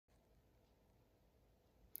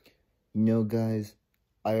You know, guys,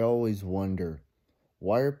 I always wonder,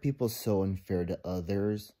 why are people so unfair to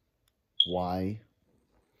others? Why?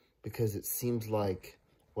 Because it seems like,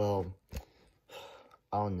 well,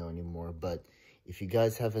 I don't know anymore, but if you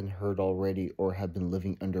guys haven't heard already or have been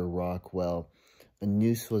living under a rock, well, a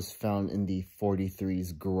noose was found in the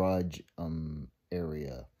 43's garage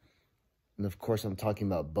area. And of course, I'm talking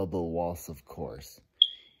about Bubba Wallace, of course.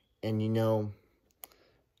 And you know,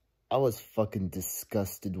 I was fucking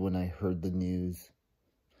disgusted when I heard the news.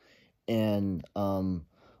 And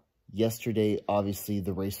yesterday, obviously,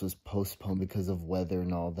 the race was postponed because of weather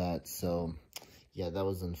and all that. So, yeah, that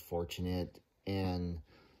was unfortunate. And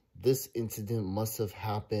this incident must have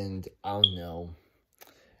happened, I don't know,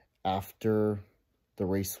 after the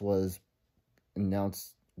race was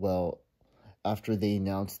announced. Well, after they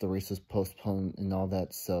announced the race was postponed and all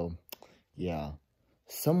that. So, yeah,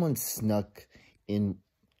 someone snuck in,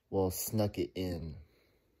 well, snuck it in.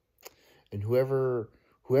 And whoever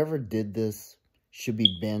did this should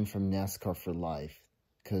be banned from NASCAR for life,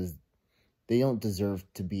 because they don't deserve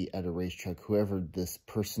to be at a racetrack, whoever this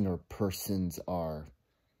person or persons are.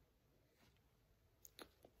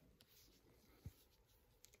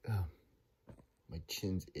 Oh, my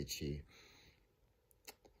chin's itchy.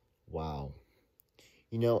 Wow.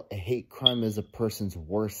 You know, a hate crime is a person's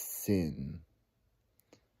worst sin.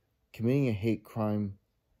 Committing a hate crime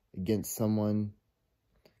against someone,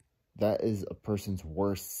 that is a person's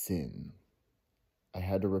worst sin. I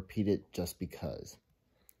had to repeat it just because.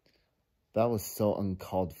 That was so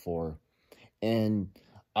uncalled for. And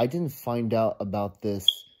I didn't find out about this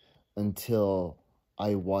until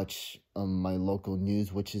I watch my local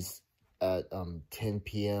news, which is at 10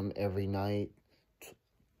 p.m. every night,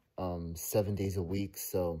 7 days a week.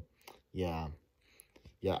 So, yeah.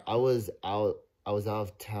 Yeah, I was out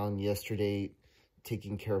of town yesterday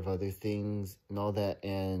taking care of other things and all that,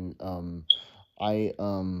 and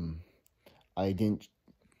I didn't,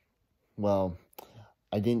 well,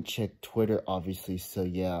 I didn't check Twitter, obviously, so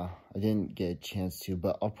yeah, I didn't get a chance to,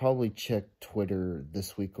 but I'll probably check Twitter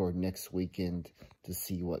this week or next weekend to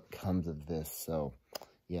see what comes of this, so,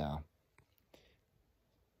 yeah.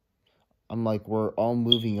 I'm like, we're all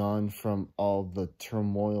moving on from all the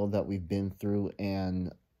turmoil that we've been through,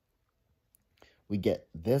 and we get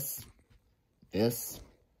this,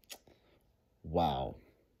 wow.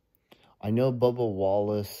 I know Bubba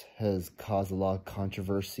Wallace has caused a lot of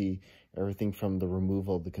controversy, everything from the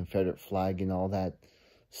removal of the Confederate flag and all that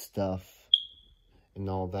stuff and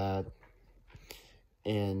all that.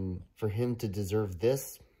 And for him to deserve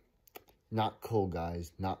this, not cool,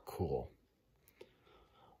 guys, not cool.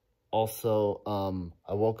 Also,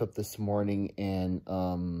 I woke up this morning and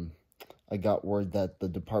I got word that the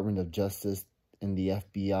Department of Justice and the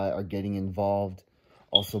FBI are getting involved.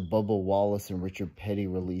 Also, Bubba Wallace and Richard Petty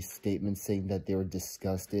released statements saying that they were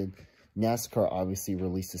disgusted. NASCAR obviously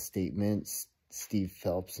released a statement, Steve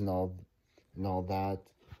Phelps and all that.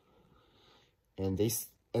 And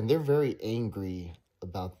they're very angry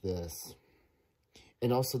about this.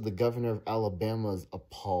 And also the governor of Alabama is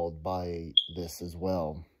appalled by this as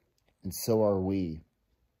well. And so are we.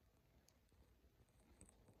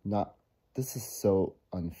 This is so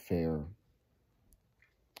unfair.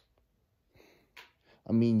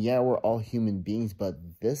 I mean, yeah, we're all human beings, but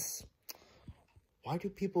this, why do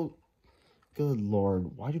people, good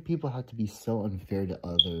Lord, why do people have to be so unfair to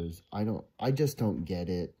others? I just don't get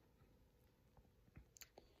it.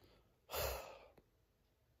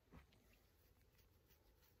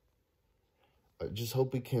 I just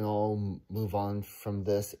hope we can all move on from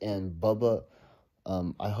this. And Bubba,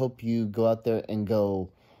 I hope you go out there and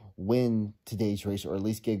go win today's race, or at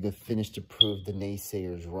least get a good finish to prove the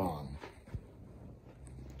naysayers wrong.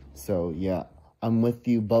 So, yeah, I'm with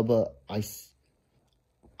you, Bubba. I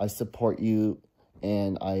support you,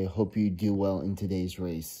 and I hope you do well in today's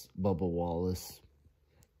race, Bubba Wallace.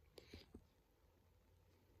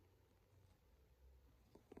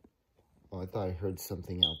 Oh, I thought I heard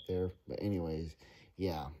something out there. But anyways,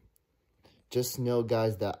 yeah. Just know,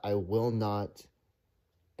 guys, that I will not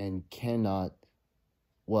and cannot,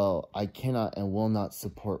 well, I cannot and will not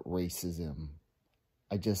support racism.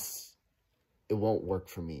 It won't work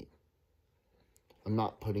for me. I'm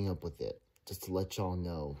not putting up with it, just to let y'all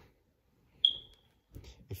know.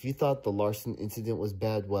 If you thought the Larson incident was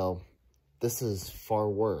bad, well, this is far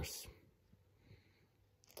worse.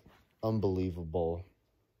 Unbelievable.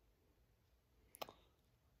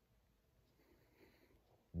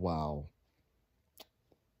 Wow.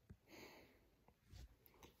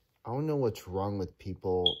 I don't know what's wrong with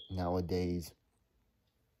people nowadays.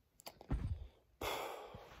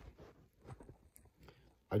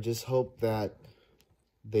 I just hope that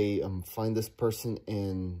they find this person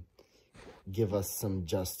and give us some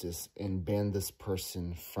justice and ban this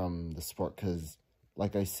person from the sport, because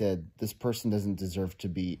like I said, this person doesn't deserve to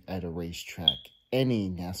be at a racetrack, any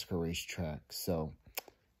NASCAR racetrack. So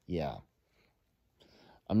yeah,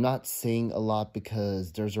 I'm not saying a lot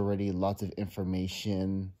because there's already lots of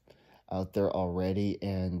information out there already,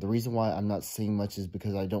 and the reason why I'm not saying much is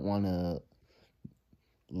because I don't want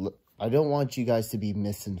you guys to be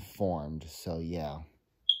misinformed. So yeah,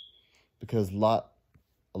 because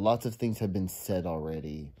lots of things have been said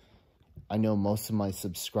already. I know most of my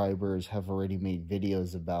subscribers have already made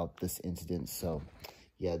videos about this incident, so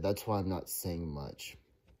yeah, that's why I'm not saying much.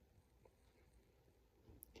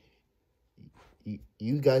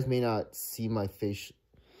 You guys may not see my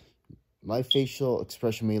facial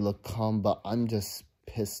expression may look calm, but I'm just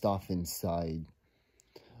pissed off inside.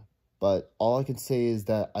 But all I can say is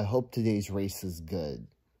that I hope today's race is good.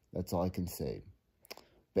 That's all I can say.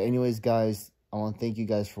 But anyways, guys, I want to thank you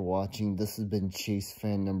guys for watching. This has been Chase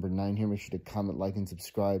Fan number 9 here. Make sure to comment, like, and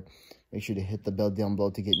subscribe. Make sure to hit the bell down below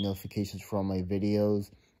to get notifications for all my videos.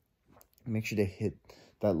 Make sure to hit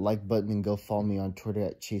that like button and go follow me on Twitter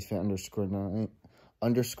at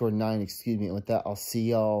 @ChaseFan_9. Excuse me. And with that, I'll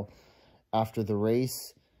see y'all after the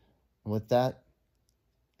race. And with that,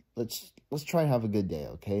 let's try and have a good day,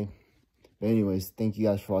 okay? But anyways, thank you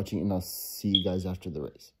guys for watching, and I'll see you guys after the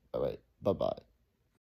race. All right, bye-bye.